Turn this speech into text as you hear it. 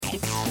Web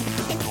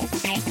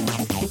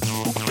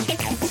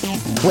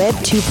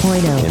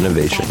 2.0.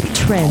 Innovation.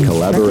 Trend.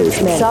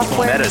 Collaboration.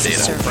 Software.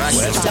 Metadata.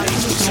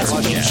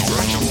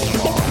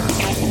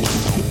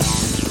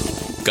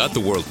 Got the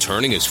world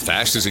turning as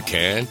fast as it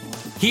can?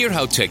 Hear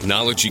how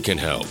technology can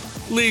help,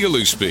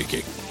 legally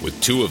speaking, with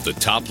two of the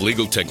top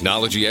legal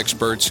technology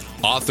experts,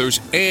 authors,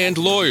 and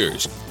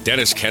lawyers,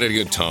 Dennis Kennedy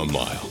and Tom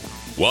Mile.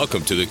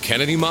 Welcome to the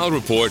Kennedy Mile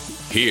Report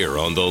here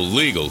on the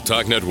Legal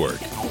Talk Network.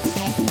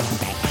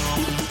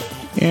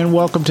 And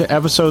welcome to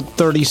episode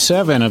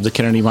 37 of the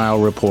Kennedy Mile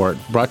Report,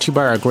 brought to you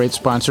by our great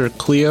sponsor,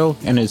 Clio,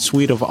 and its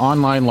suite of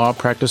online law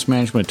practice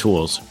management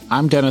tools.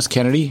 I'm Dennis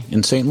Kennedy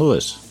in St.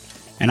 Louis.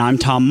 And I'm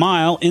Tom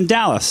Mile in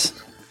Dallas.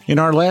 In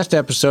our last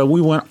episode, we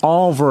went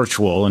all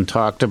virtual and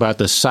talked about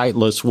the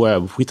sightless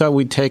web. We thought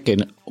we'd take a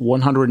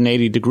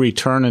 180-degree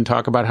turn and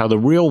talk about how the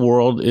real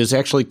world is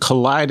actually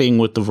colliding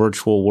with the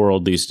virtual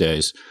world these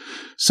days.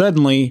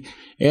 Suddenly,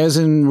 as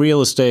in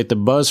real estate, the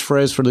buzz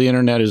phrase for the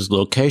internet is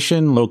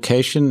location,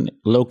 location,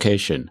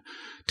 location.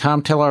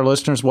 Tom, tell our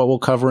listeners what we'll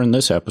cover in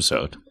this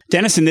episode.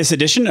 Dennis, in this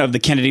edition of the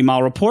Kennedy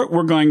Mile Report,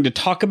 we're going to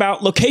talk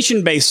about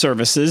location-based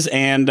services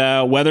and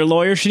whether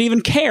lawyers should even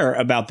care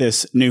about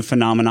this new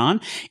phenomenon.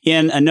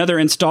 In another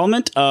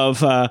installment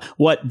of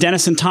what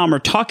Dennis and Tom are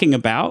talking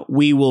about,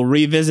 we will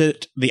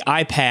revisit the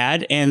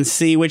iPad and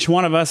see which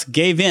one of us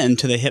gave in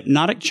to the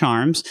hypnotic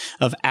charms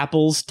of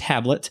Apple's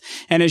tablet.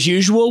 And as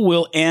usual,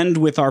 we'll end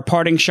with our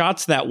parting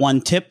shots, that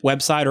one tip,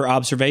 website, or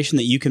observation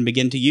that you can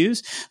begin to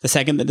use the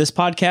second that this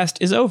podcast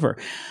is over.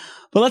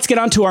 But let's get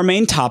on to our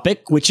main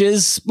topic, which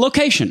is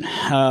location.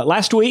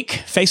 Last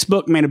week,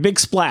 Facebook made a big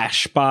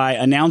splash by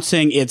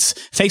announcing its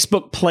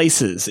Facebook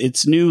Places,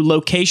 its new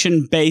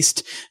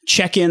location-based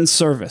check-in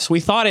service. We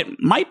thought it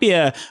might be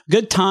a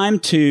good time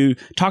to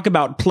talk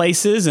about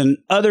Places and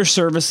other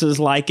services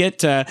like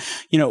it,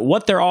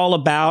 what they're all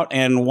about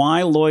and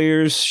why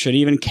lawyers should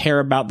even care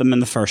about them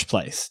in the first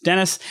place.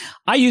 Dennis,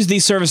 I use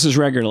these services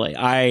regularly.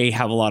 I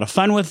have a lot of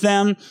fun with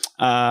them,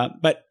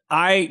 but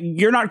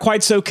you're not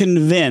quite so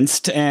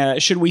convinced.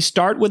 Should we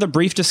start with a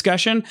brief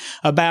discussion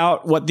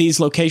about what these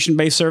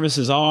location-based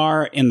services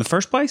are in the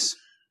first place?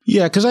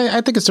 Yeah, because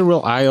I think it's a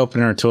real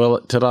eye-opener to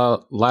a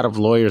lot of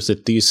lawyers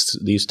that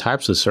these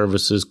types of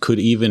services could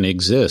even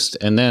exist.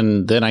 And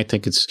then I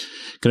think it's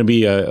going to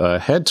be a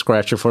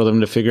head-scratcher for them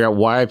to figure out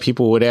why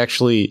people would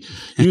actually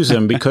use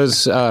them,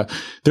 because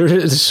there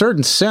is a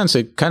certain sense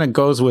it kind of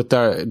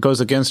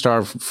goes against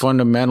our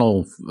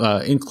fundamental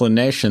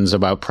inclinations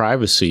about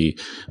privacy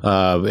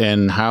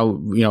and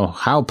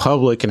how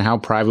public and how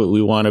private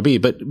we want to be.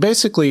 But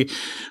basically,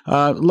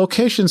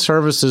 location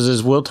services,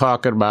 as we'll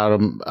talk about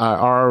them,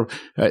 are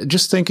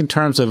just think in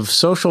terms of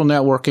social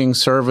networking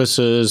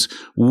services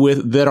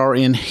that are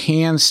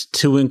enhanced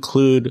to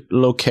include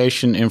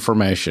location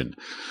information.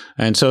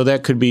 And so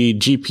that could be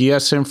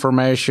GPS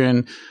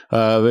information.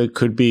 It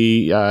could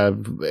be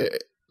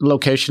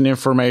location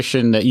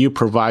information that you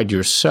provide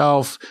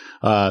yourself,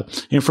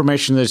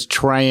 information that's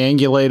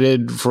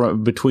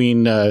triangulated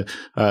between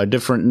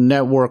different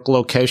network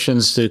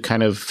locations to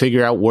kind of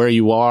figure out where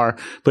you are.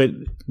 But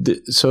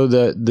so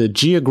the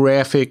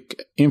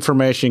geographic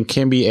information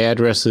can be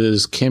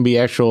addresses, can be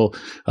actual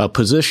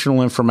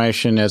positional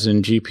information, as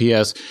in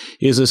GPS,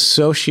 is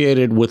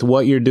associated with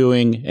what you're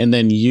doing and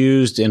then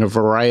used in a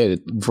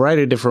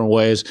variety of different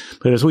ways.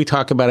 But as we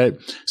talk about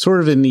it,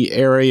 sort of in the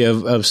area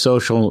of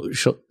social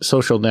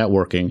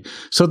networking.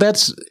 So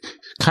that's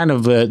kind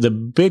of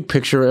the big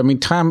picture. I mean,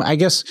 Tom, I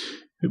guess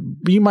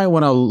you might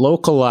want to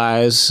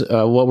localize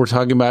what we're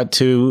talking about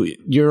to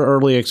your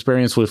early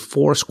experience with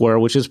Foursquare,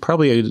 which is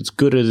probably as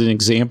good as an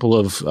example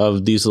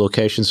of these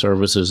location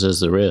services as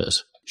there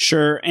is.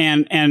 Sure.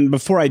 And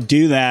before I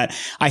do that,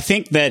 I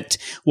think that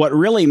what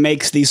really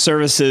makes these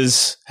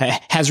services,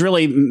 has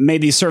really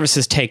made these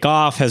services take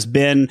off has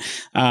been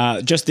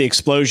just the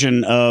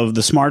explosion of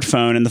the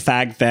smartphone and the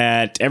fact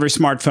that every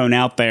smartphone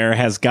out there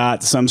has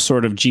got some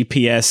sort of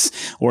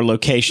GPS or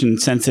location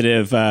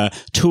sensitive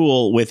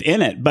tool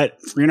within it. But,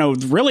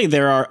 really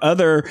there are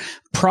other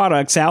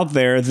products out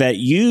there that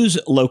use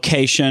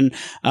location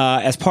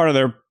as part of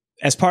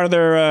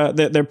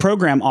their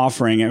program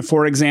offering. And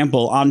for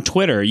example, on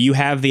Twitter, you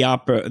have the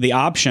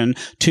option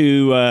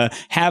to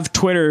have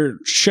Twitter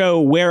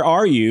show where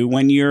are you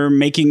when you're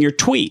making your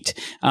tweet.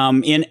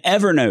 In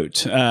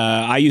Evernote,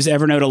 I use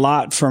Evernote a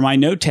lot for my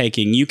note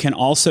taking. You can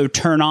also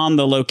turn on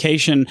the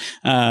location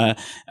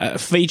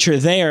feature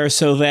there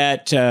so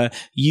that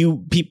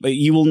you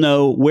will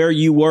know where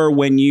you were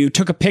when you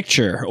took a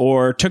picture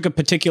or took a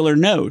particular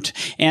note.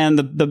 And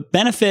the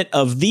benefit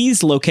of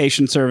these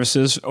location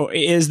services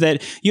is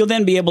that you'll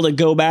then be able to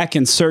go back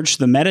and search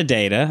the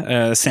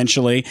metadata,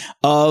 essentially,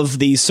 of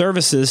these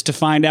services to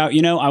find out,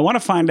 I want to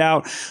find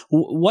out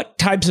what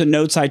types of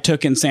notes I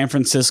took in San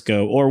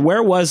Francisco, or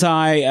where was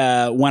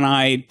I when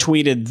I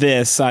tweeted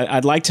this?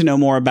 I'd like to know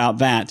more about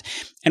that.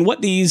 And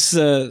what these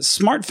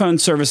smartphone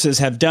services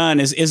have done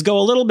is go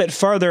a little bit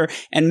further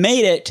and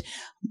made it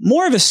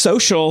more of a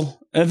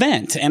social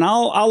event. And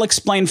I'll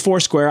explain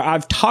Foursquare.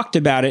 I've talked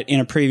about it in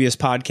a previous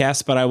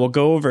podcast, but I will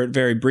go over it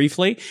very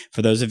briefly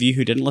for those of you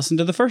who didn't listen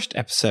to the first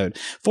episode.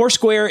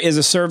 Foursquare is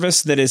a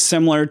service that is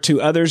similar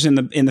to others in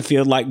the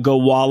field like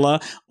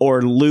Gowalla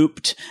or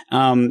Looped,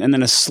 and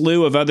then a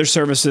slew of other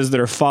services that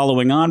are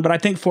following on. But I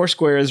think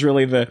Foursquare is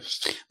really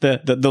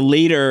the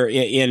leader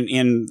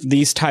in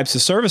these types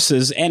of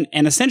services. And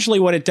essentially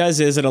what it does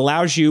is it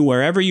allows you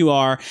wherever you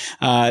are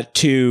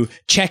to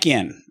check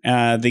in.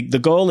 The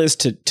goal is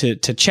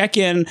to check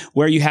in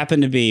where you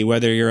happen to be,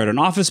 whether you're at an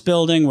office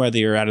building, whether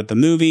you're out at the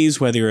movies,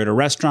 whether you're at a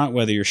restaurant,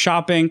 whether you're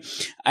shopping.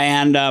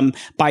 And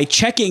by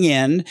checking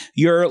in,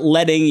 you're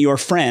letting your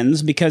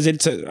friends, because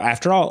it's,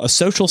 after all, a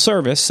social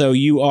service, so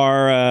you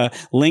are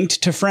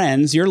linked to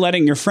friends, you're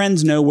letting your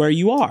friends know where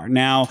you are.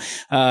 Now,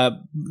 a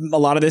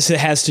lot of this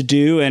has to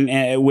do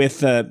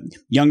with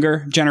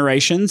younger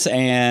generations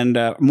and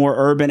more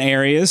urban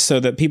areas so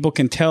that people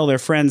can tell their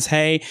friends,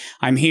 hey,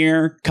 I'm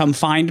here, come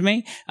find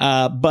me.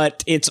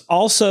 But it's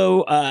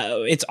also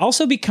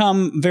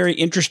become very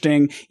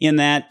interesting in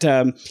that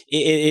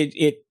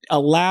it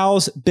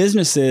allows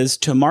businesses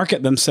to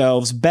market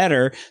themselves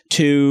better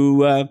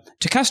to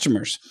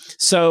customers.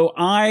 So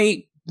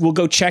I will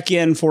go check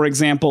in, for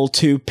example,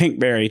 to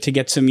Pinkberry to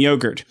get some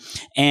yogurt.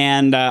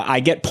 And I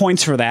get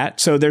points for that.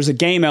 So there's a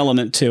game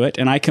element to it.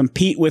 And I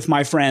compete with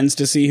my friends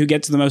to see who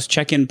gets the most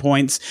check-in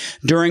points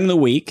during the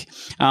week.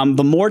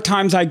 The more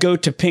times I go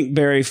to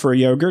Pinkberry for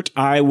yogurt,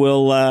 I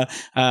will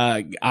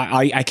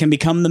I can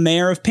become the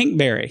mayor of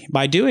Pinkberry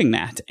by doing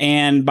that.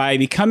 And by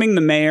becoming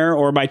the mayor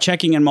or by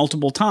checking in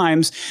multiple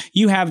times,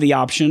 you have the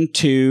option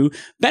to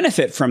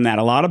benefit from that.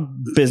 A lot of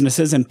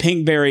businesses, and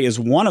Pinkberry is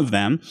one of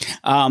them,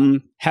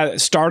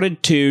 have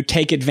started to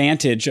take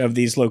advantage of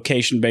these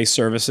location-based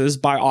services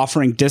by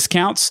offering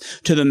discounts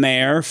to the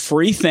mayor,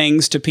 free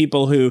things to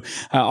people who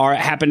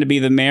happen to be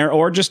the mayor,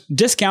 or just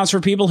discounts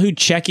for people who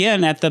check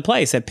in at the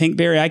place. At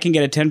Pinkberry, I can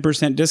get a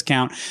 10%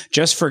 discount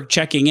just for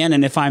checking in,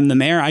 and if I'm the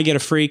mayor, I get a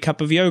free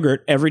cup of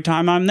yogurt every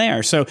time I'm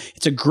there. So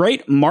it's a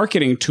great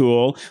marketing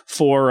tool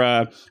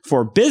for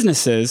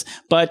businesses,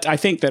 but I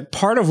think that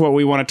part of what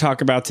we want to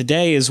talk about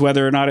today is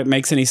whether or not it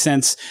makes any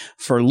sense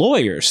for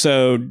lawyers.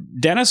 So,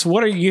 Dennis,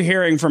 what are you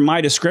hearing from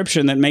my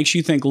description that makes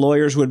you think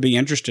lawyers would be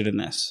interested in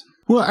this?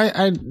 Well,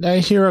 I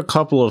hear a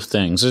couple of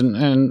things.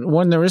 And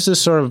when there is this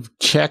sort of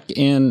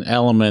check-in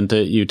element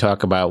that you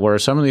talk about, where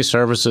some of these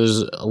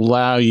services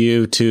allow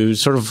you to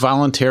sort of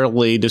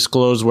voluntarily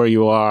disclose where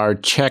you are,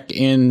 check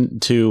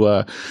into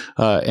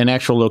an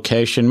actual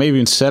location, maybe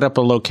even set up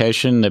a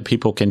location that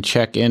people can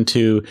check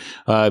into,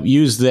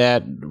 use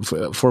that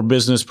for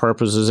business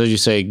purposes, as you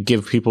say,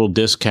 give people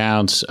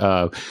discounts,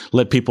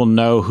 let people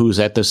know who's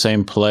at the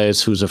same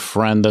place, who's a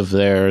friend of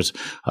theirs,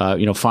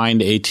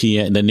 find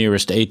ATM, the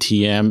nearest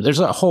ATM.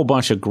 There's a whole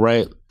bunch of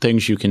great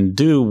things you can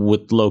do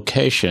with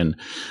location.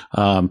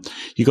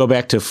 You go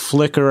back to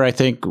Flickr, I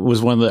think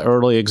was one of the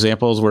early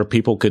examples where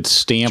people could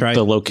stamp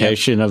the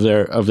location of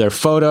their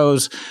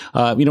photos,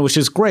 which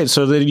is great.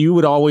 So that you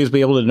would always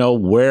be able to know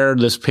where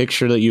this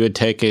picture that you had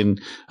taken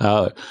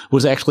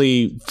was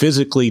actually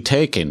physically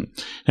taken.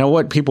 Now,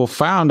 what people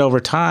found over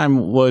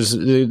time was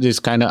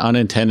these kind of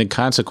unintended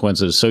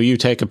consequences. So you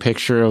take a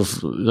picture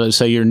of, let's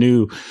say, your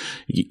new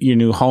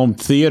home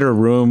theater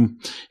room,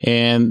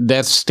 and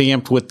that's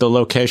stamped with the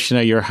location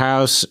of your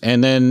house,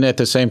 and then at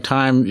the same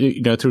time,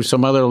 through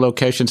some other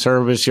location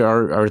service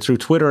or through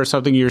Twitter or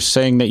something, you're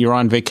saying that you're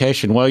on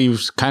vacation. Well,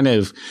 you've kind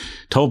of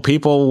told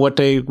people what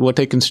they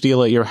can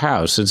steal at your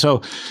house, and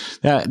so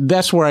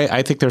that's where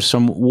I think there's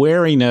some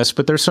wariness,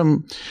 but there's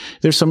some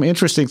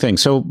interesting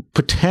things. So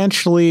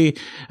potentially,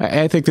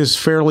 I think this is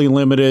fairly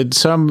limited.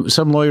 Some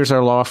lawyers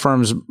or law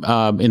firms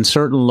in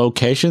certain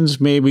locations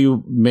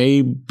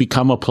may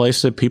become a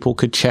place that people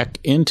could check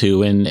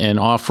into and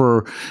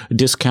offer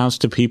discounts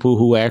to people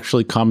who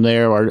actually come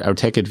there or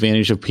take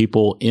advantage of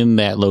people in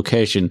that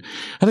location.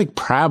 I think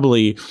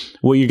probably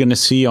what you're going to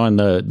see on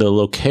the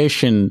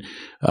location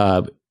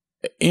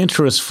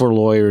interest for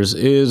lawyers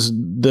is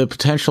the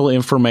potential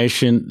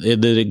information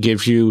that it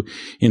gives you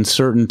in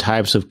certain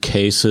types of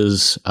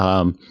cases.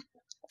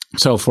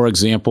 So, for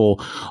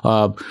example,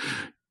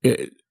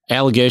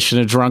 allegation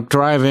of drunk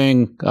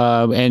driving,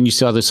 and you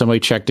saw that somebody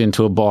checked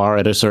into a bar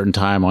at a certain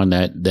time on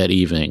that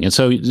evening. And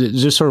so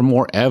just sort of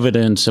more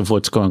evidence of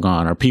what's going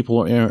on. Are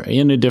people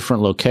in a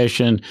different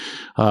location?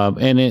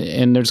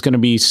 And there's going to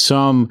be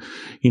some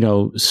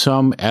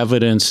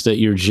evidence that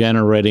you're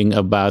generating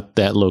about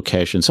that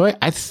location. So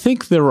I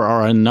think there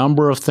are a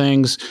number of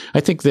things.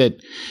 I think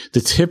that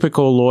the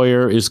typical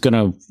lawyer is going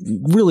to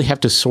really have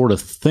to sort of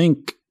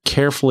think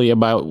carefully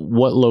about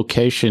what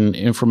location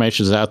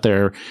information is out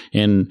there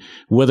and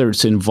whether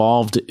it's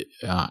involved.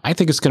 I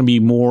think it's going to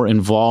be more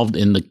involved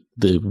in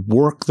the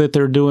work that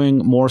they're doing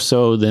more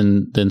so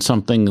than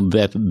something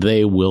that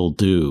they will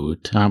do.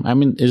 Tom, I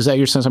mean, is that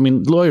your sense? I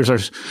mean, lawyers are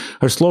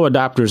slow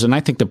adopters, and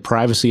I think the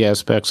privacy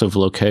aspects of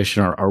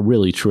location are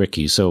really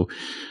tricky. So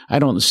I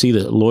don't see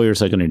that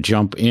lawyers are going to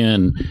jump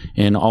in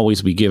and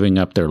always be giving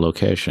up their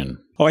location.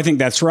 Oh, I think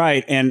that's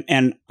right.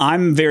 And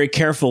I'm very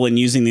careful in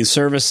using these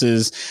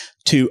services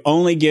to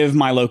only give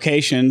my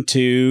location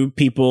to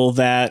people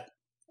that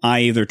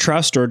I either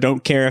trust or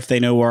don't care if they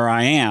know where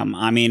I am.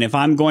 I mean, if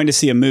I'm going to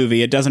see a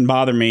movie, it doesn't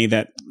bother me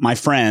that my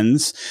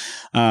friends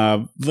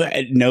know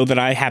that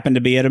I happen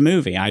to be at a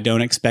movie. I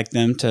don't expect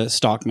them to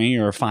stalk me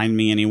or find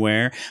me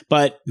anywhere.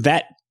 But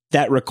that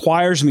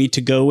requires me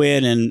to go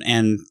in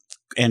and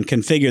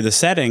configure the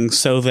settings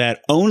so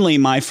that only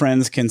my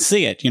friends can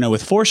see it.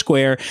 With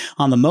Foursquare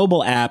on the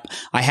mobile app,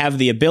 I have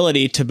the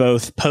ability to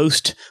both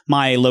post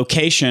my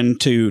location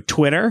to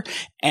Twitter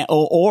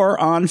or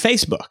on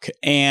Facebook.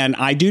 And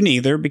I do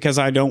neither because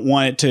I don't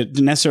want it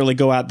to necessarily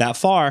go out that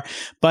far.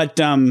 But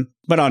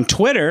on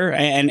Twitter,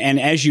 and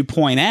as you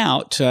point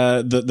out,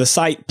 the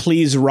site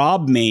Please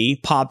Rob Me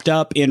popped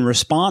up in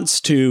response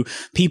to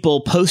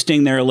people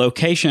posting their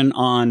location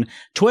on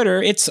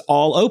Twitter. It's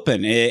all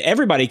open.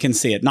 Everybody can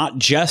see it, not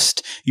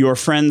just your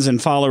friends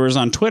and followers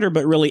on Twitter,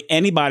 but really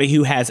anybody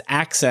who has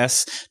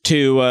access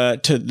to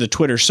the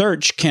Twitter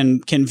search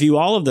can view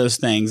all of those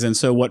things. And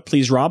so what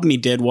Please Rob Me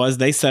did was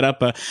they set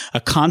up a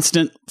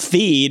constant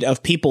feed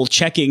of people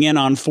checking in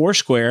on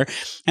Foursquare,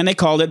 and they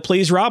called it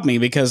Please Rob Me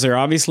because they're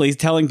obviously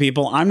telling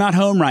people, I'm not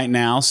home right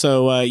now,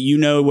 so you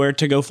know where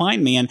to go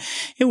find me. And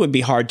it would be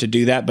hard to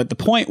do that, but the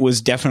point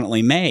was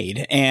definitely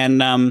made.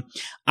 And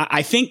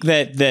I think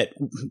that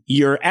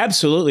you're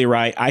absolutely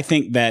right. I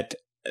think that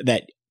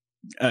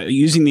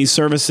using these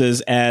services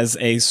as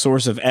a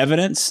source of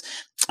evidence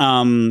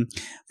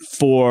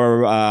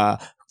for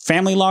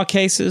family law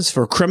cases,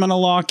 for criminal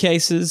law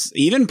cases,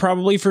 even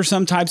probably for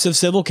some types of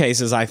civil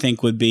cases, I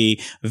think would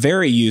be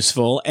very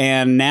useful.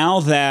 And now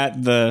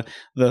that the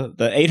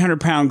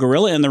 800-pound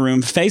gorilla in the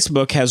room,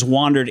 Facebook, has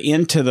wandered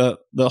into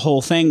the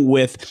whole thing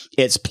with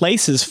its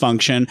places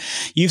function,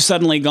 you've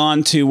suddenly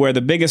gone to where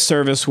the biggest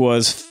service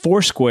was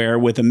Foursquare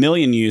with 1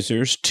 million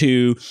users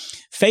to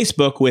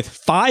Facebook with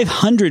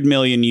 500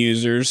 million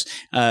users,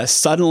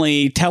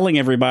 suddenly telling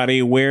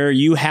everybody where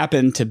you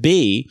happen to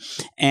be.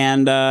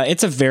 And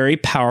it's a very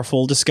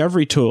powerful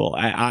discovery tool.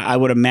 I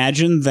would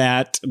imagine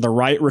that the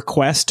right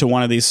request to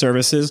one of these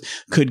services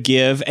could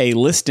give a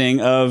listing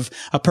of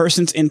a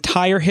person's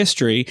entire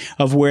history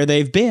of where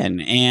they've been.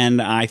 And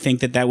I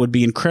think that would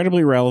be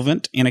incredibly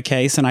relevant in a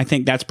case. And I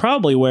think that's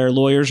probably where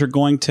lawyers are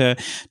going to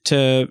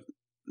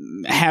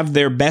have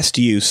their best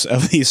use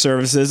of these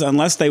services,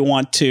 unless they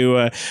want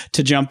to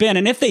jump in.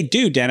 And if they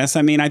do, Dennis,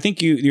 I mean, I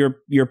think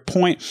your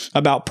point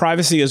about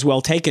privacy is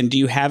well taken. Do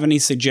you have any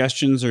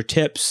suggestions or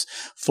tips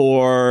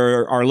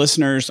for our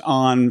listeners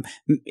on,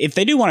 if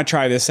they do want to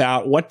try this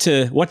out, what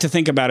to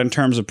think about in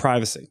terms of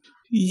privacy?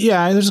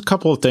 Yeah, there's a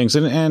couple of things.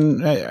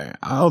 And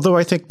although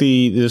I think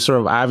the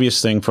sort of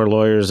obvious thing for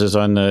lawyers is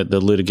on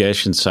the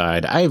litigation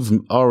side, I've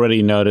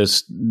already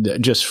noticed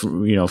just,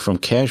 from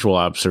casual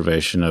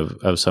observation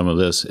of some of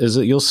this is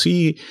that you'll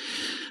see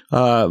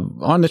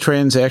on the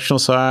transactional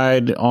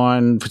side,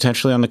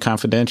 potentially on the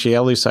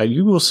confidentiality side,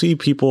 you will see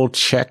people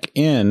check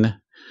in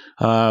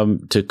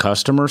to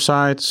customer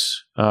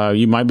sites.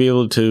 You might be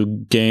able to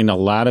gain a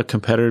lot of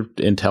competitive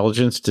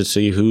intelligence to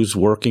see who's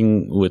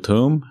working with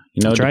whom.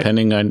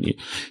 Depending on,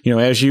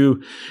 as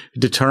you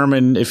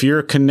determine if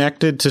you're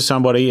connected to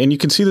somebody, and you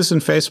can see this in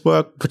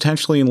Facebook,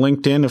 potentially in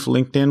LinkedIn. If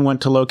LinkedIn went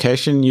to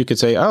location, you could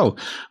say, oh,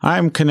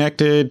 I'm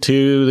connected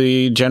to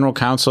the general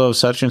counsel of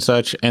such and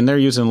such, and they're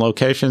using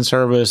location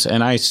service.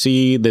 And I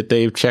see that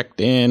they've checked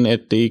in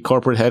at the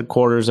corporate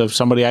headquarters of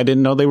somebody I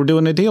didn't know they were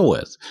doing a deal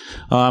with.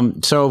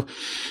 So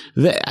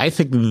I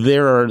think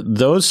there are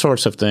those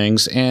sorts of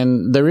things.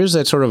 And there is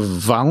that sort of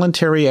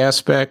voluntary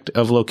aspect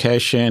of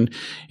location,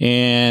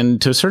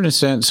 and to a certain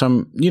extent,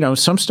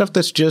 some stuff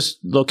that's just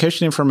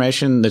location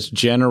information that's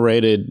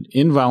generated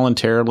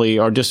involuntarily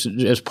or just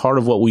as part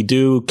of what we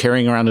do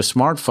carrying around a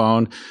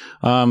smartphone,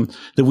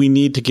 that we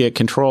need to get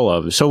control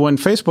of. So when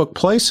Facebook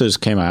Places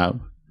came out,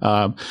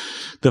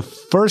 the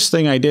first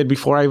thing I did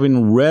before I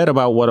even read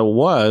about what it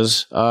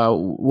was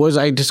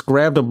I just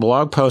grabbed a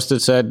blog post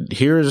that said,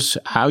 here's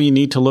how you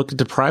need to look at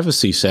the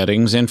privacy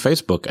settings in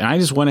Facebook. And I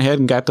just went ahead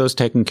and got those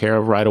taken care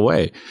of right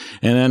away.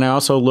 And then I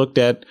also looked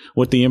at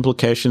what the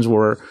implications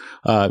were,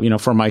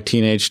 for my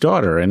teenage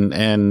daughter.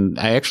 And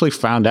I actually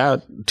found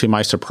out, to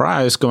my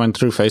surprise, going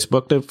through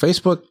Facebook, that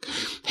Facebook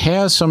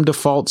has some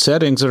default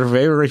settings that are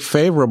very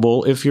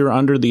favorable if you're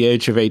under the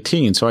age of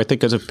 18. So I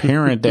think as a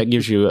parent, that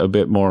gives you a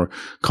bit more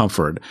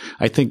comfort.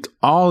 I think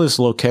all this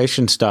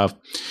location stuff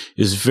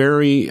is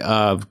very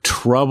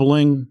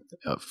troubling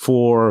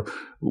for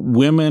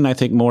women, I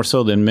think more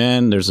so than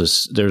men. There's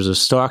a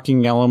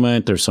stalking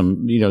element. There's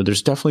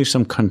there's definitely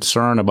some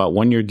concern about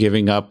when you're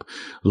giving up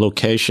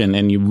location,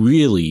 and you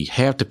really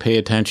have to pay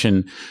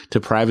attention to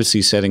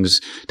privacy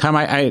settings. Tom,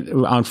 I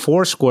on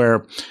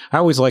Foursquare, I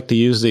always like to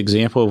use the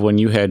example of when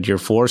you had your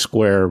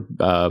Foursquare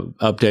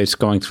updates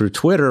going through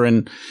Twitter,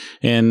 and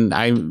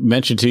I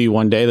mentioned to you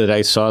one day that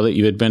I saw that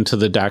you had been to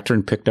the doctor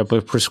and picked up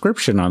a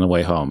prescription on the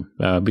way home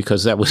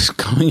because that was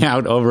going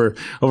out over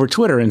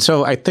Twitter. And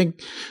so I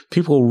think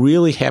people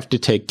really really have to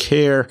take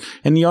care,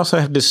 and you also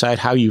have to decide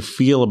how you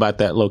feel about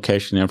that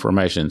location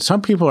information.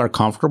 Some people are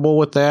comfortable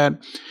with that,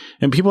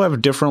 and people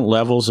have different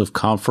levels of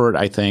comfort,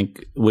 I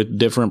think, with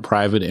different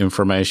private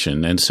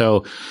information. And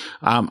so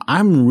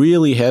I'm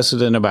really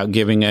hesitant about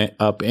giving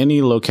up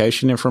any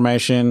location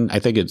information. I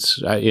think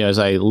it's, as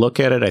I look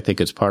at it, I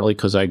think it's partly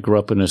because I grew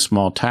up in a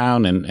small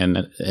town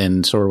and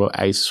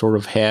I sort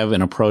of have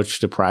an approach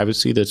to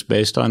privacy that's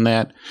based on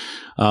that.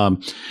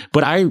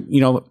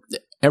 But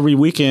every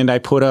weekend I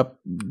put up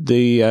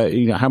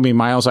how many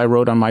miles I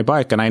rode on my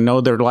bike. And I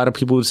know there are a lot of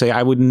people who say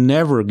I would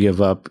never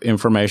give up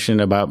information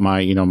about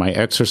my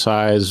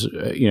exercise,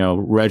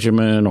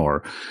 regimen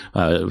or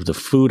the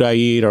food I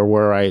eat or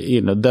where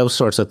those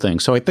sorts of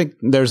things. So I think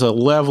there's a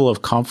level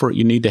of comfort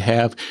you need to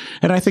have.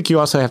 And I think you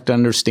also have to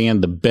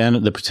understand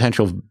the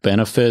potential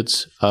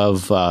benefits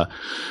of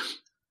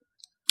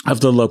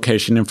the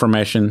location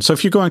information. So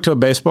if you're going to a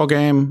baseball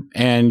game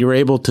and you're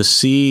able to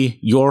see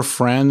your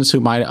friends who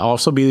might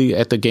also be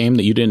at the game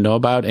that you didn't know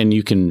about, and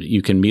you can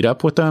meet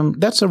up with them,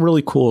 that's a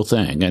really cool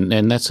thing.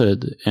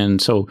 And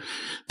so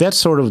that's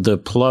sort of the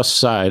plus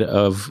side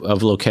of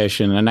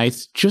location. And I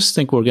just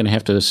think we're going to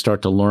have to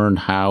start to learn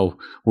how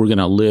we're going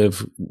to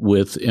live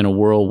in a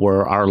world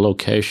where our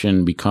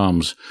location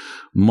becomes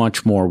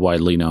much more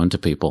widely known to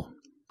people.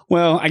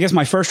 Well, I guess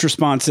my first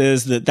response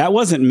is that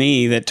wasn't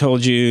me that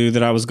told you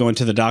that I was going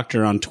to the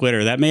doctor on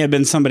Twitter. That may have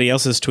been somebody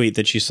else's tweet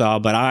that you saw,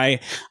 but I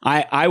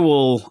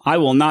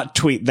will not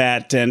tweet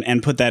that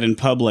and put that in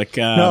public.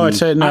 You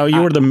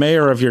were the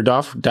mayor of your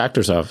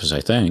doctor's office, I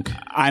think.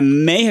 I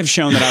may have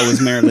shown that I was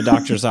mayor of the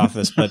doctor's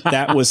office, but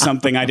that was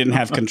something I didn't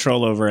have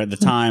control over at the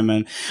time.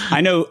 And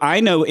I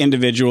know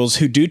individuals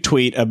who do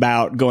tweet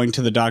about going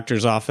to the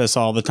doctor's office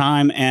all the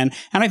time, and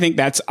I think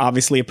that's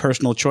obviously a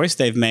personal choice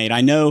they've made.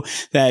 I know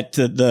that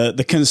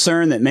the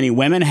concern that many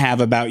women have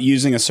about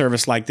using a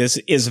service like this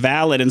is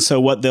valid. And so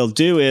what they'll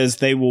do is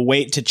they will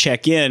wait to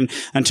check in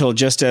until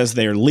just as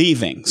they're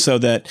leaving, so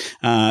that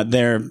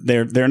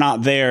they're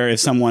not there if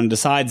someone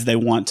decides they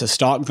want to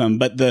stalk them.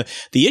 But the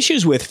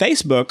issues with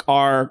Facebook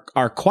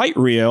are quite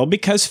real,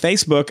 because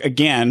Facebook,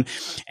 again,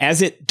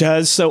 as it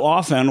does so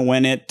often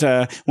when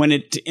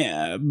it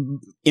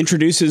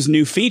introduces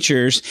new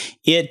features,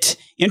 it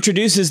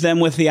introduces them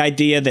with the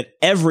idea that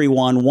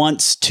everyone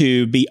wants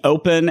to be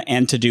open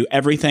and to do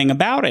everything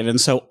about it. And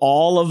so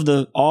all of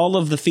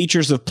the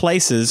features of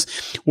Places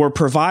were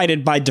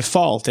provided by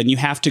default, and you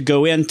have to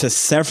go into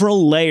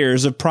several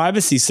layers of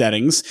privacy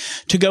settings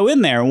to go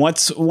in there. And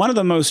what's one of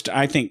the most,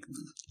 I think,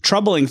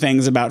 troubling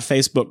things about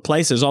Facebook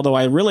Places, although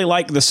I really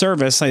like the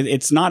service,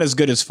 it's not as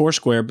good as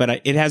Foursquare,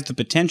 but it has the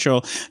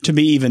potential to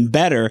be even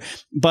better.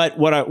 But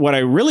what I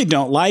really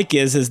don't like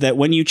is that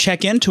when you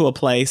check into a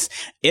place,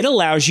 it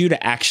allows you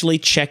to actually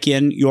check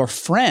in your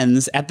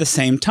friends at the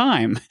same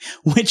time,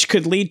 which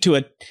could lead to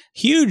a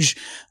huge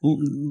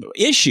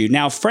issue.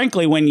 Now,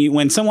 frankly,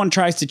 when someone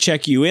tries to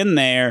check you in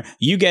there,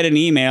 you get an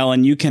email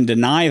and you can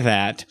deny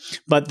that.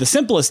 But the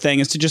simplest thing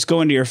is to just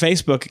go into your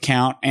Facebook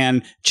account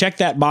and check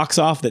that box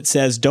off that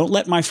says, don't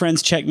let my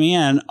friends check me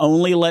in,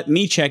 only let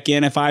me check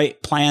in if I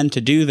plan to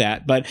do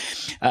that. But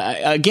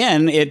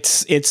again,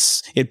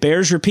 it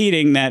bears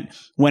repeating that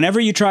whenever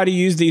you try to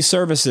use these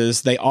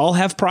services, they all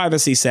have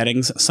privacy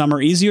settings. Some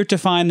are easier to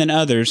find than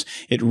others.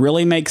 It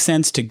really makes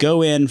sense to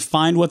go in,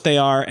 find what they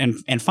are,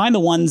 and find the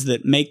ones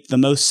that make the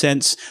most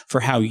sense for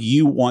how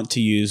you want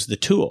to use the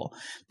tool.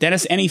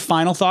 Dennis, any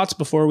final thoughts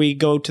before we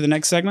go to the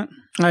next segment?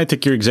 I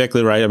think you're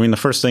exactly right. I mean, the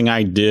first thing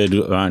I did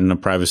on the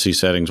privacy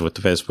settings with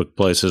the Facebook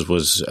Places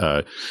was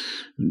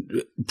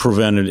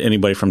prevented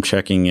anybody from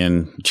checking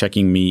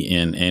me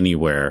in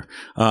anywhere.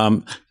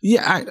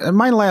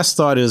 My last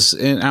thought is,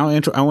 and I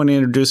want to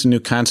introduce a new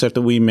concept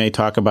that we may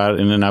talk about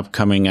in an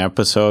upcoming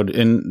episode,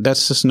 and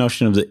that's this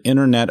notion of the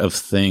Internet of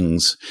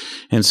Things.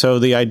 And so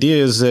the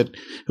idea is that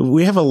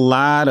we have a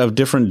lot of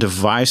different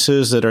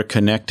devices that are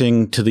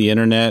connecting to the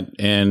Internet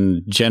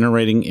and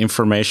generating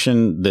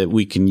information that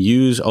we can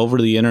use over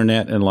the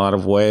Internet in a lot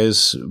of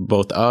ways,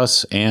 both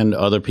us and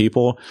other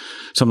people.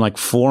 Something like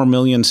 4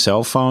 million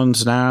cell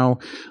phones now.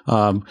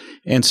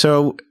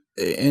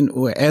 And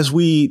as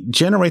we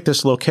generate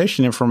this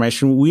location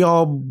information,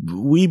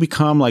 we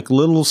become like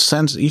little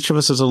each of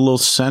us is a little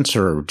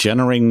sensor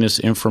generating this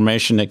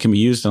information that can be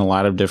used in a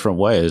lot of different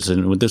ways.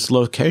 And with this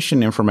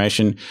location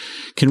information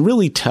can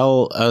really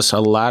tell us a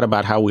lot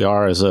about how we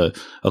are as a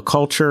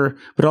culture,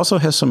 but also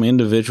has some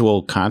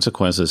individual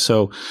consequences.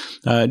 So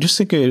just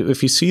think,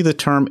 if you see the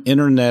term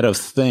Internet of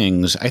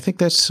Things, I think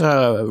that's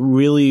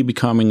really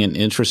becoming an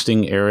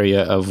interesting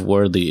area of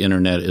where the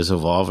Internet is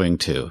evolving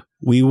to.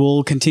 We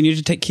will continue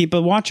to keep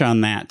a watch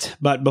on that.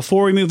 But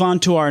before we move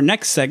on to our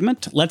next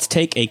segment, let's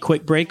take a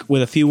quick break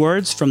with a few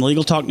words from the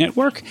Legal Talk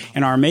Network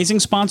and our amazing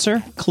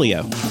sponsor,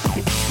 Clio.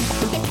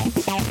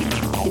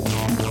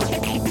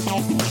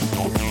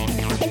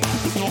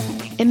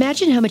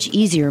 Imagine how much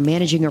easier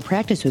managing your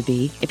practice would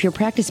be if your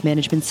practice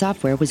management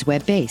software was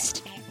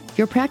web-based.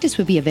 Your practice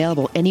would be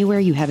available anywhere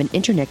you have an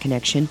internet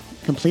connection,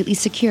 completely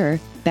secure,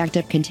 backed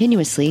up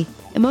continuously,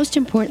 and most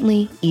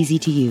importantly, easy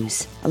to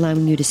use,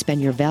 allowing you to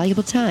spend your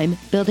valuable time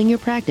building your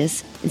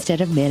practice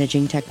instead of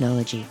managing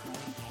technology.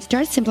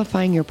 Start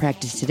simplifying your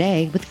practice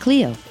today with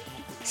Clio.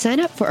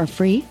 Sign up for a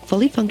free,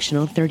 fully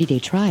functional 30-day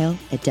trial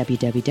at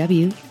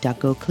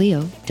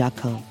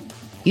www.goclio.com.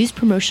 Use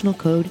promotional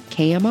code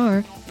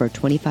KMR for a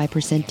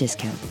 25%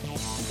 discount.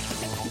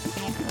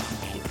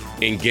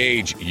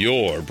 Engage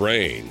your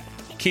brain.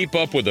 Keep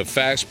up with the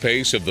fast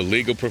pace of the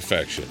legal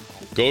profession.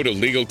 Go to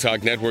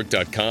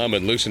LegalTalkNetwork.com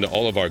and listen to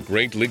all of our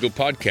great legal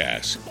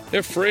podcasts.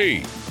 They're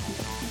free.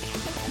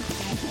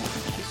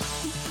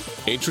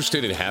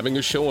 Interested in having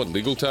a show on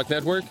Legal Talk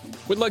Network?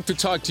 We'd like to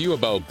talk to you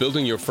about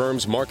building your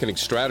firm's marketing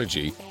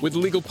strategy with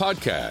legal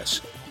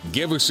podcasts.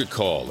 Give us a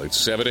call at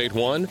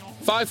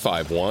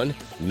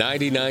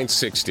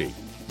 781-551-9960.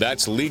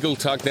 That's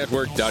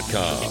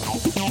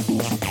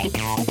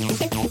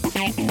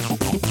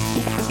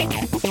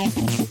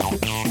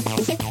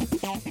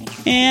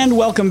LegalTalkNetwork.com. And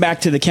welcome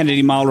back to the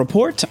Kennedy Mile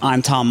Report.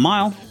 I'm Tom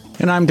Mile.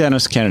 And I'm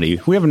Dennis Kennedy.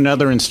 We have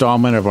another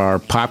installment of our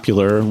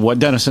popular What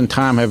Dennis and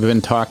Tom Have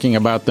Been Talking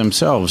About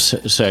Themselves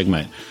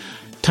segment.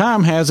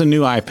 Tom has a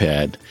new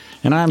iPad,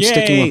 and I'm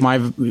sticking with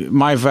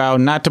my vow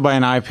not to buy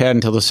an iPad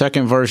until the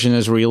second version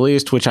is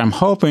released, which I'm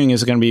hoping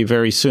is going to be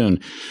very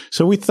soon.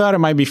 So we thought it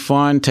might be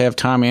fun to have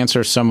Tom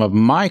answer some of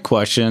my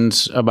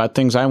questions about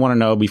things I want to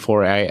know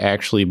before I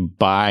actually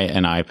buy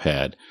an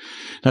iPad.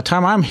 Now,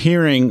 Tom, I'm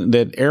hearing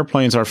that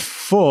airplanes are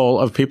full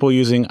of people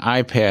using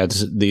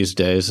iPads these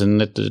days, and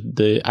that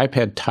the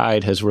iPad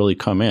tide has really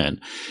come in.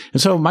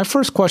 And so my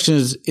first question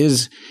is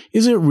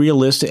it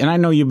realistic? And I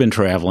know you've been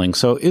traveling,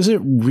 so is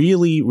it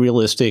really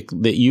realistic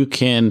that you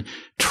can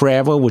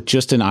travel with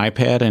just an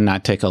iPad and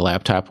not take a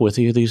laptop with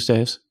you these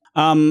days?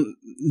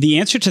 The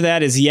answer to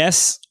that is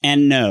yes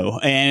and no.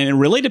 And it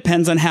really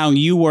depends on how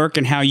you work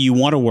and how you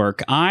want to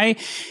work.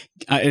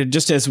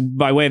 Just as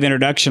by way of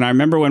introduction, I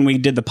remember when we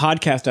did the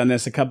podcast on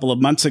this a couple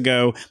of months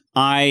ago,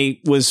 I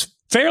was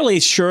fairly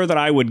sure that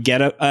I would get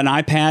an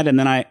iPad, and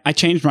then I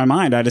changed my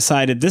mind. I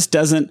decided this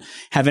doesn't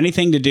have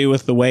anything to do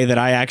with the way that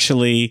I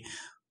actually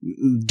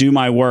do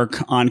my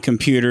work on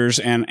computers,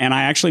 and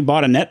I actually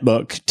bought a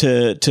netbook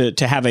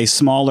to have a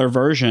smaller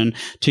version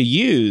to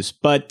use.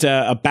 But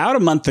about a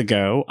month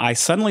ago, I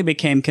suddenly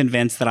became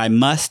convinced that I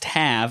must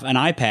have an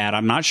iPad.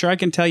 I'm not sure I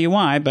can tell you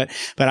why, but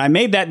I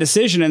made that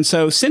decision. And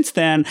so since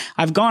then,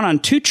 I've gone on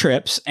 2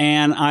 trips,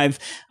 and I've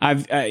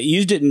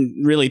used it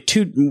in really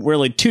two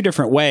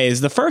different ways.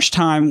 The first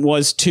time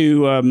was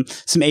to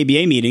some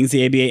ABA meetings,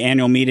 the ABA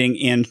annual meeting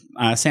in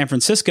San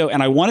Francisco,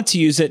 and I wanted to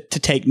use it to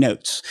take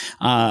notes.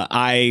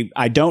 I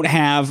don't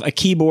have a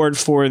keyboard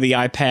for the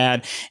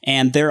iPad,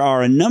 and there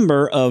are a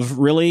number of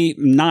really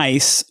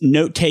nice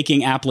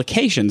note-taking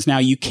applications. Now,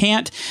 you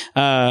can't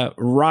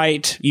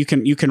write. You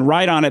can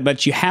write on it,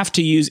 but you have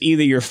to use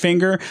either your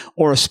finger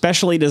or a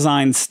specially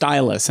designed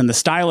stylus. And the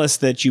stylus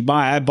that you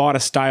buy, I bought a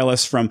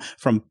stylus from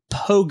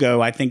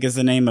Pogo, I think is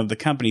the name of the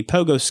company.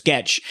 Pogo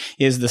Sketch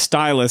is the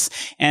stylus,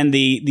 and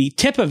the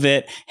tip of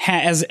it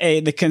has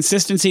the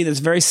consistency that's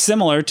very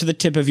similar to the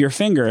tip of your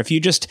finger. If you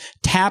just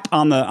tap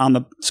on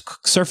the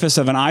surface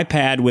of an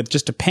iPad with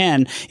just a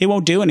pen, it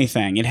won't do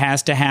anything. It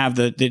has to have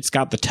it's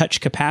got the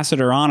touch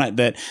capacitor on it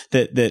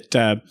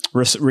that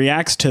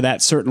reacts to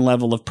that certain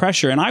level of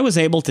pressure. And I was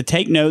able to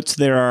take notes.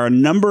 There are a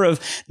number of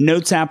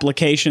notes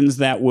applications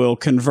that will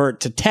convert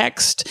to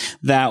text,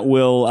 that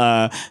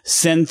will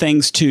send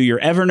things to your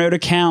Evernote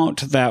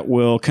account, that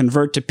will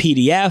convert to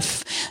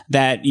PDF,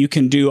 that you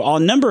can do a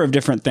number of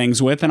different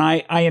things with. And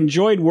I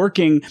enjoyed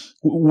working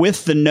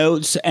with the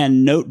notes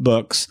and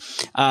notebooks.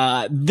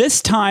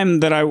 This time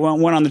that I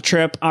went on the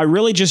trip, I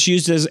really just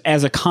used it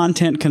as a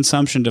content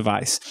consumption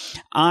device.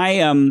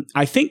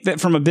 I think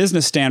that from a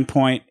business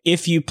standpoint,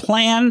 if you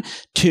plan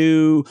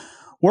to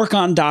work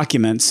on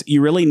documents,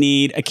 you really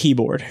need a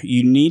keyboard.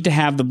 You need to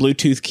have the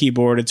Bluetooth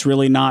keyboard. It's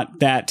really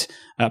not that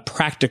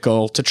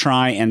practical to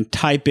try and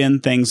type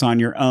in things on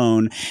your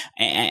own.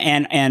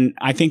 And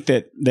I think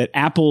that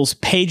Apple's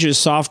Pages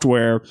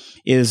software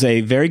is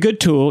a very good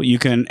tool. You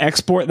can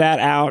export that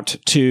out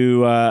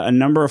to a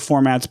number of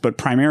formats, but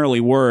primarily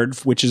Word,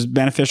 which is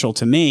beneficial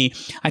to me.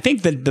 I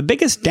think that the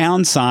biggest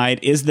downside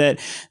is that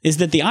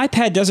the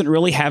iPad doesn't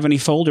really have any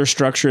folder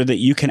structure that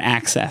you can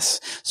access.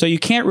 So you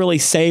can't really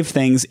save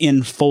things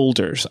in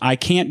folders. I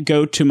can't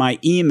go to my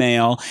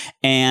email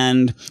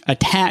and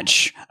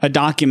attach a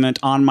document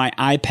on my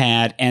iPad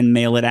and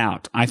mail it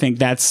out. I think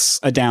that's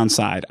a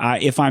downside.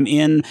 If I'm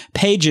in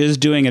Pages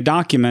doing a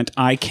document,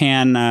 I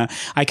can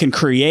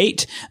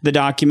create the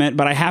document,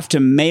 but I have to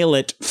mail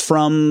it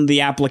from the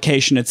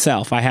application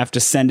itself. I have to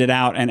send it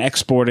out and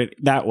export it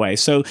that way.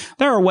 So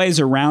there are ways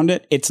around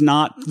it. It's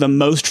not the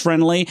most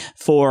friendly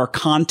for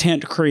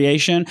content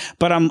creation,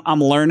 but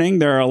I'm learning.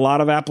 There are a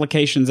lot of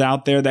applications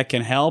out there that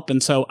can help,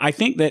 and so I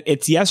think that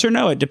it's yes or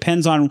no. It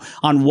depends on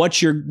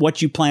what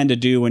you plan to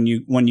do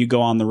when you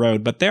go on the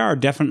road. But there are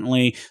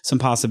definitely some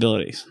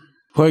possibilities.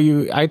 Well,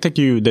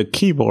 your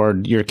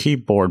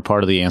keyboard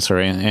part of the answer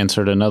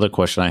answered another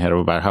question I had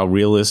about how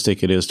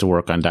realistic it is to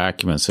work on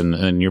documents.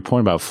 And your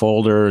point about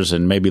folders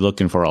and maybe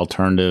looking for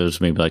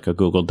alternatives, maybe like a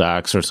Google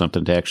Docs or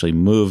something to actually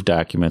move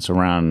documents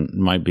around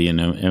might be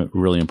a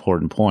really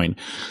important point.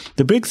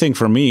 The big thing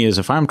for me is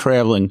if I'm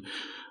traveling,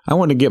 I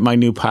want to get my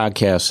new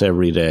podcasts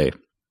every day.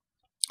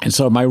 And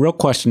so my real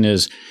question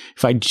is,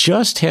 if I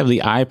just have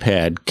the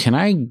iPad, can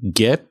I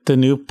get the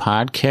new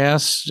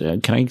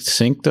podcasts? Can I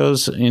sync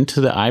those into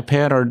the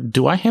iPad? Or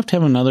do I have to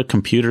have another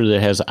computer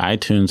that has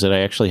iTunes that I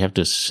actually have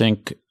to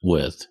sync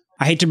with?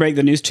 I hate to break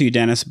the news to you,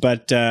 Dennis,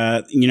 but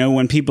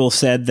when people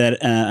said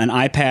that an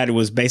iPad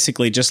was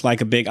basically just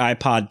like a big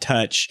iPod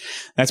Touch,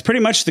 that's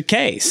pretty much the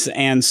case.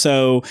 And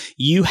so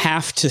you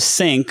have to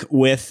sync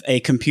with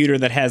a computer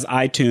that has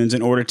iTunes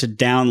in order to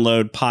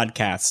download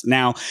podcasts.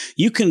 Now,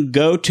 you can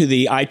go to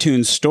the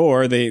iTunes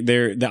store. The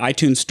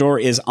iTunes store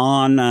is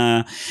on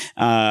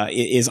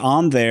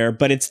there,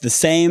 but it's the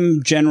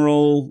same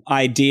general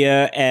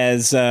idea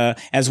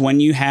as when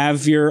you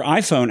have your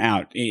iPhone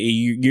out.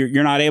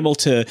 You're not able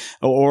to,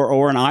 or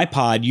an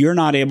iPod, you're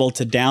not able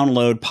to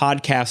download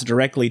podcasts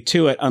directly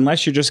to it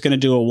unless you're just going to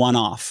do a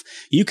one-off.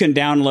 You can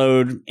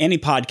download any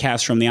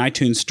podcast from the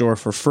iTunes store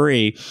for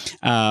free,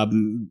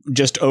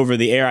 just over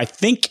the air.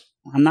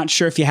 I'm not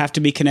sure if you have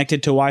to be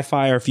connected to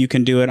Wi-Fi or if you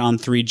can do it on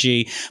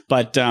 3G,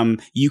 but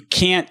you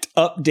can't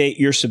update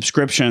your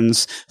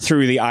subscriptions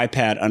through the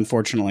iPad,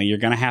 unfortunately. You're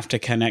going to have to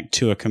connect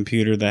to a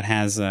computer that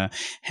has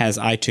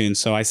iTunes.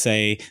 So I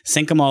say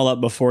sync them all up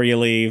before you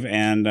leave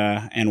and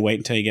wait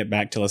until you get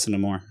back to listen to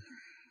more.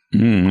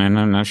 And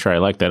I'm not sure I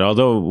like that.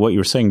 Although what you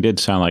were saying did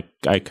sound like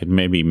I could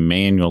maybe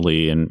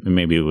manually and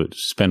maybe would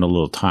spend a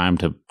little time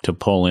to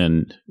pull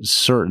in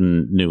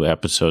certain new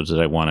episodes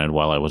that I wanted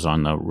while I was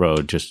on the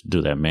road, just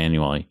do that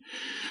manually.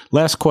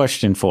 Last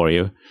question for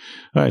you.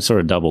 All right, sort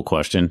of double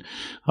question.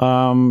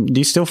 Do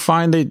you still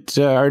find that,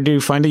 or do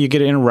you find that you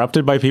get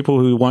interrupted by people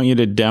who want you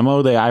to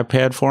demo the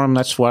iPad for them?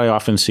 That's what I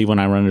often see when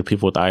I run into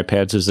people with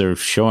iPads is they're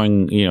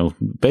showing,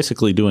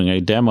 basically doing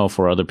a demo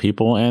for other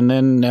people. And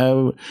then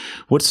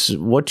what's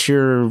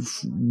your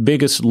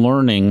biggest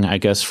learning, I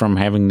guess, from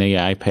having the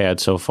iPad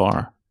so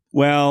far?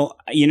 Well,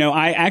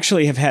 I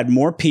actually have had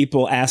more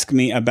people ask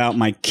me about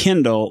my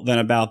Kindle than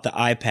about the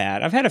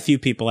iPad. I've had a few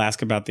people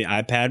ask about the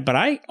iPad, but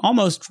I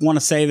almost want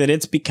to say that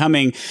it's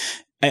becoming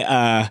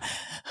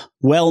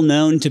well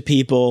known to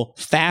people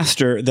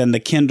faster than the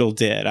Kindle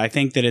did. I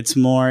think that it's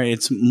more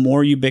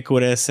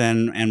ubiquitous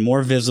and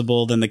more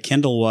visible than the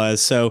Kindle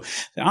was. So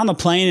on the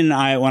plane,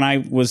 when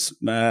I was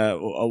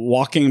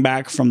walking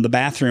back from the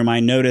bathroom,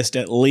 I noticed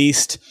at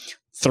least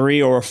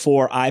 3 or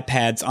 4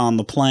 iPads on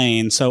the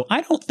plane. So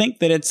I don't think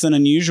that it's an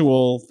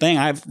unusual thing.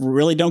 I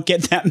really don't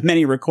get that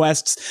many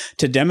requests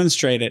to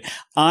demonstrate it.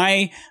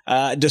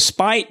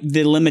 Despite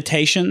the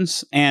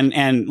limitations,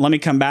 and let me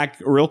come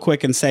back real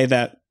quick and say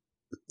that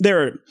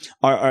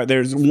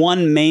there's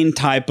one main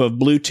type of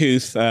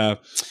Bluetooth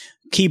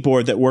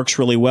keyboard that works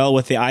really well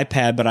with the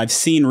iPad, but I've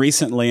seen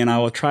recently, and I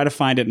will try to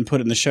find it and put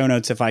it in the show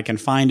notes if I can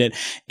find it,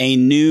 a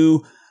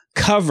new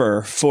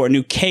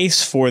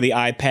case for the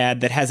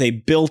iPad that has a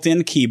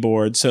built-in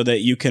keyboard so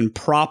that you can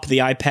prop the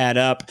iPad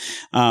up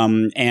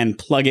and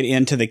plug it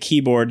into the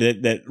keyboard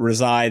that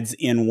resides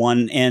in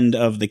one end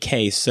of the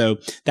case. So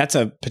that's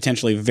a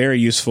potentially very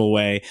useful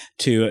way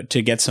to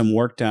get some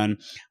work done.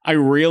 I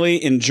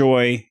really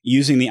enjoy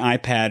using the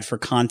iPad for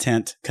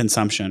content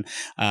consumption.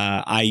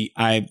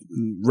 I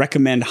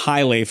recommend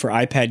highly for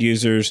iPad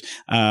users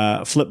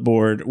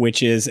Flipboard,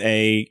 which is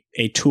a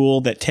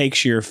tool that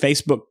takes your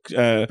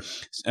Facebook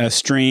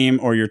stream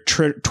or your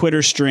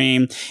Twitter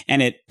stream,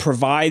 and it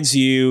provides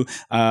you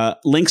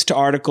links to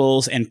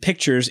articles and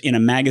pictures in a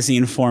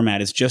magazine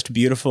format. It's just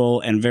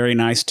beautiful and very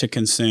nice to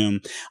consume.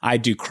 I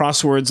do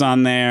crosswords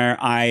on there.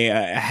 I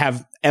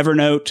have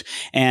Evernote,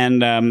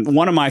 and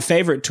one of my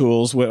favorite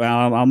tools.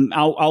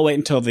 I'll wait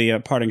until the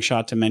parting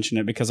shot to mention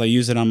it because I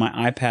use it on my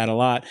iPad a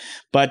lot.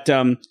 But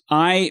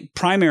I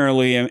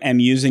primarily am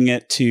using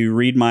it to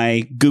read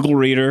my Google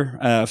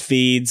Reader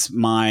feeds,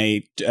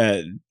 my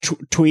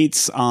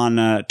tweets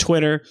on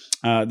Twitter,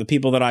 the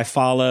people that I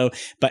follow.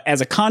 But as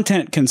a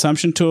content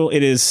consumption tool,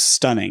 it is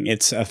stunning.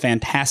 It's a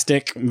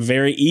fantastic,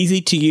 very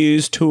easy to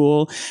use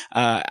tool.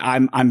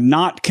 I'm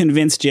not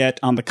convinced yet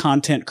on the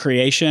content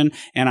creation,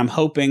 and I'm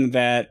hoping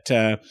that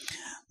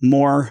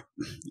more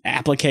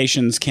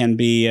applications can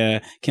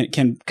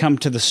come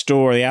to the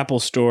store, the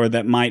Apple Store,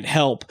 that might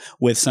help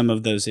with some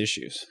of those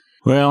issues.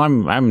 Well,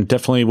 I'm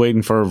definitely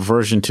waiting for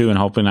version 2 and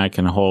hoping I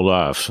can hold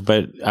off.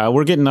 But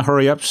we're getting the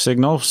hurry up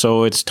signal,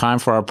 so it's time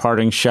for our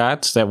parting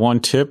shots. That one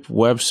tip,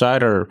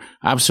 website, or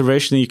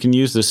observation that you can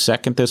use the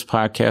second this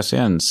podcast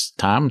ends.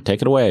 Tom,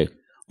 take it away.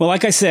 Well,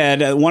 like I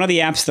said, one of the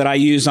apps that I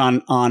use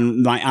on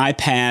my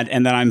iPad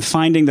and that I'm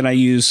finding that I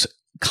use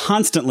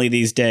constantly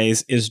these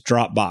days is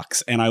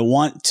Dropbox. And I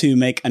want to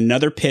make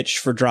another pitch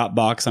for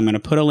Dropbox. I'm going to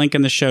put a link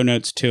in the show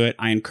notes to it.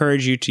 I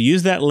encourage you to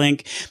use that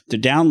link to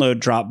download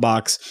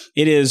Dropbox.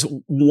 It is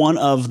one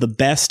of the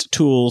best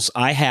tools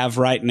I have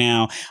right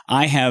now.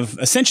 I have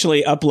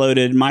essentially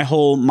uploaded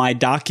my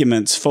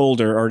documents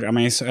folder, or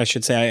I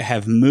should say I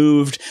have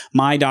moved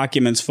my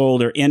documents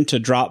folder into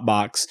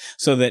Dropbox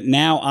so that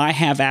now I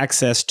have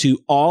access to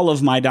all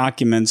of my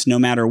documents no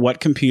matter what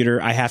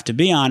computer I have to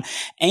be on.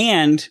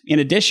 And in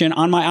addition,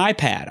 on my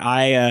iPad,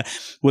 I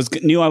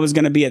knew I was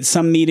going to be at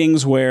some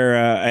meetings where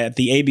at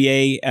the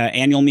ABA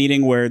annual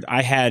meeting where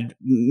I had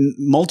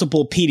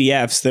multiple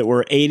PDFs that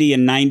were 80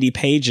 and 90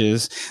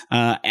 pages.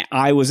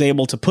 I was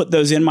able to put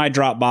those in my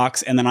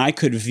Dropbox, and then I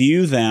could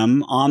view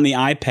them on the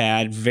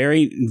iPad.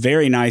 Very,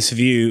 very nice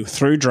view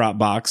through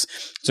Dropbox.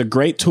 It's a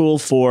great tool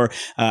for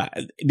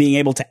being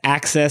able to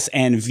access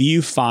and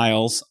view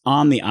files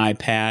on the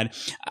iPad.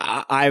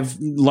 I've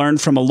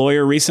learned from a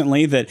lawyer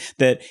recently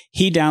that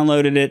he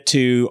downloaded it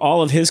to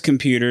all of his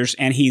computers,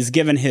 and he's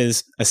given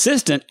his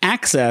assistant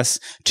access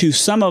to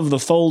some of the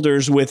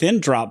folders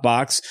within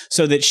Dropbox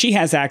so that she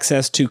has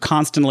access to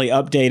constantly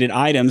updated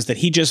items that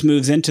he just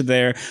moves into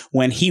there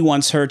when he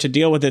wants her to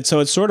deal with it. So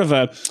it's sort of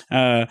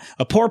a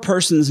poor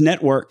person's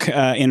network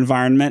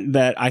environment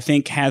that I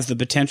think has the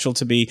potential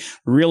to be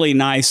really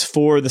nice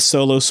for the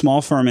solo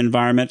small firm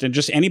environment and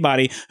just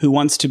anybody who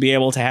wants to be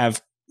able to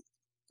have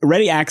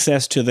ready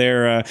access to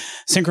their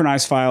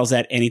synchronized files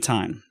at any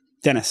time.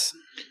 Dennis.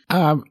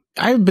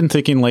 I've been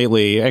thinking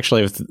lately,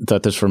 actually I've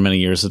thought this for many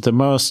years, that the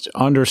most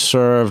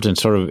underserved and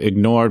sort of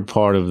ignored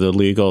part of the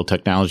legal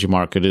technology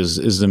market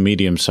is the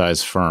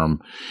medium-sized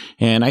firm.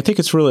 And I think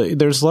it's really,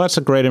 there's lots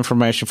of great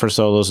information for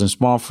solos and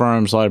small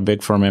firms, a lot of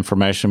big firm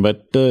information,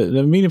 but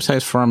the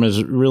medium-sized firm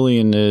is really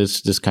in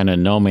this kind of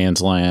no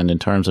man's land in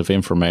terms of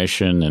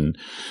information and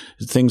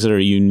things that are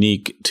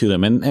unique to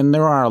them. And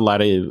there are a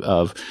lot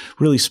of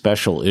really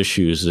special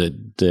issues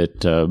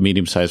that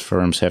medium-sized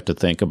firms have to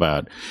think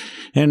about.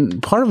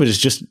 And part of it is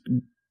just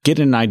get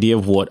an idea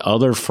of what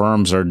other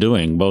firms are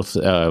doing, both,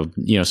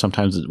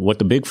 sometimes what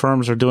the big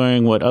firms are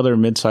doing, what other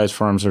mid-sized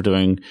firms are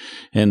doing,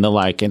 and the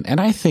like.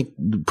 And I think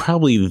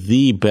probably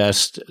the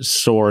best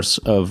source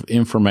of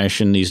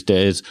information these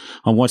days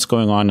on what's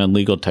going on in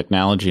legal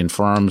technology and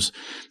firms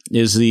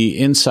is the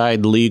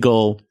Inside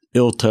Legal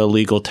ILTA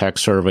Legal Tech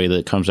Survey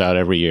that comes out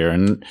every year.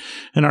 And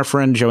our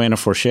friend Joanna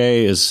Forche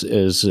is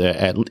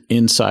at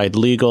Inside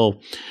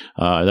Legal.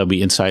 That'll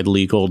be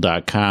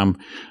insidelegal.com.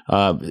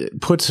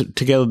 Puts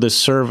together this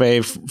survey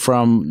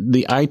from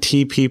the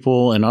IT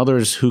people and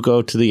others who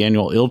go to the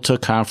annual ILTA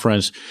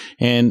conference.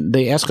 And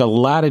they ask a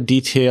lot of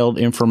detailed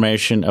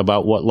information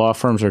about what law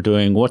firms are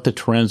doing, what the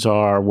trends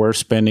are, where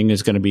spending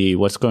is going to be,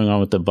 what's going on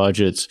with the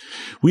budgets.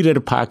 We did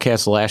a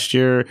podcast last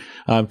year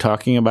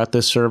talking about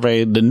this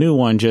survey. The new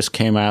one just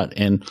came out.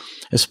 And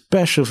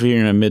especially if you're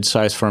in a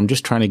mid-sized firm,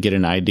 just trying to get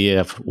an idea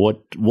of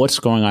what's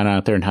going on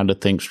out there and how to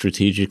think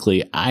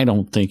strategically, I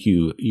don't think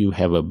you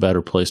have a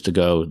better place to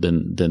go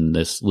than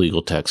this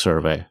legal tech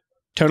survey.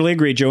 Totally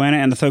agree. Joanna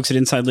and the folks at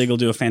Inside Legal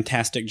do a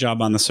fantastic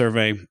job on the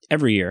survey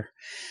every year.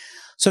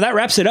 So that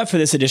wraps it up for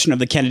this edition of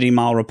the Kennedy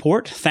Mile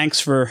Report. Thanks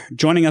for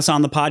joining us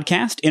on the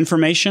podcast.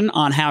 Information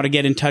on how to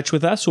get in touch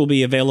with us will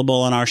be available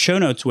on our show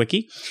notes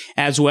wiki,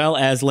 as well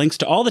as links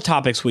to all the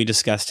topics we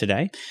discussed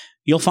today.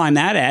 You'll find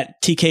that at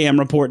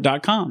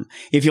tkmreport.com.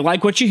 If you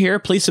like what you hear,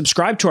 please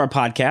subscribe to our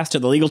podcast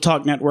at the Legal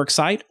Talk Network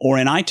site or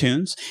in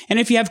iTunes. And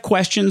if you have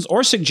questions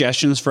or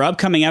suggestions for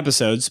upcoming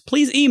episodes,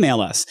 please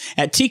email us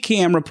at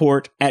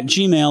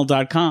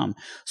tkmreport@gmail.com.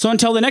 So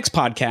until the next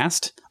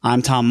podcast,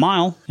 I'm Tom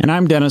Mile. And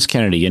I'm Dennis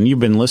Kennedy, and you've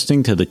been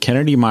listening to the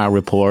Kennedy Mile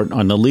Report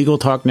on the Legal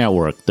Talk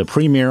Network, the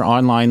premier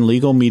online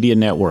legal media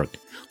network.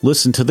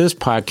 Listen to this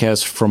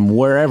podcast from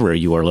wherever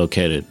you are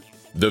located.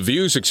 The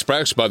views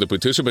expressed by the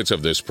participants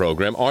of this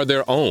program are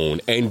their own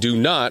and do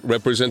not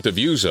represent the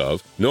views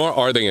of, nor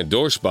are they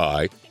endorsed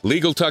by,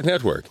 Legal Talk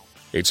Network,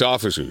 its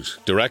officers,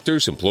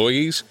 directors,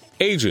 employees,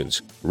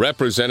 agents,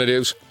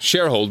 representatives,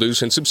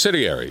 shareholders, and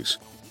subsidiaries.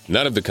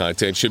 None of the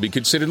content should be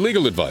considered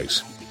legal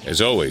advice. As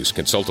always,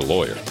 consult a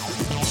lawyer.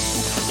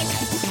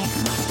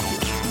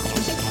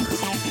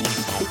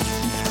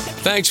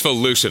 Thanks for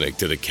listening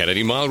to the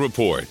Kennedy Mile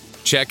Report.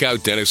 Check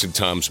out Dennis and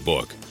Tom's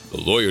book,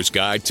 The Lawyer's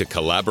Guide to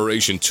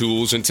Collaboration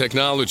Tools and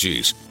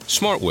Technologies,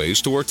 Smart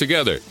Ways to Work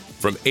Together,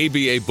 from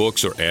ABA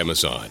Books or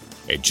Amazon.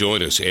 And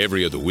join us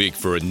every other week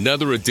for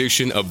another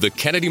edition of the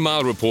Kennedy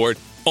Mile Report,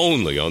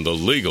 only on the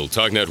Legal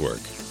Talk Network.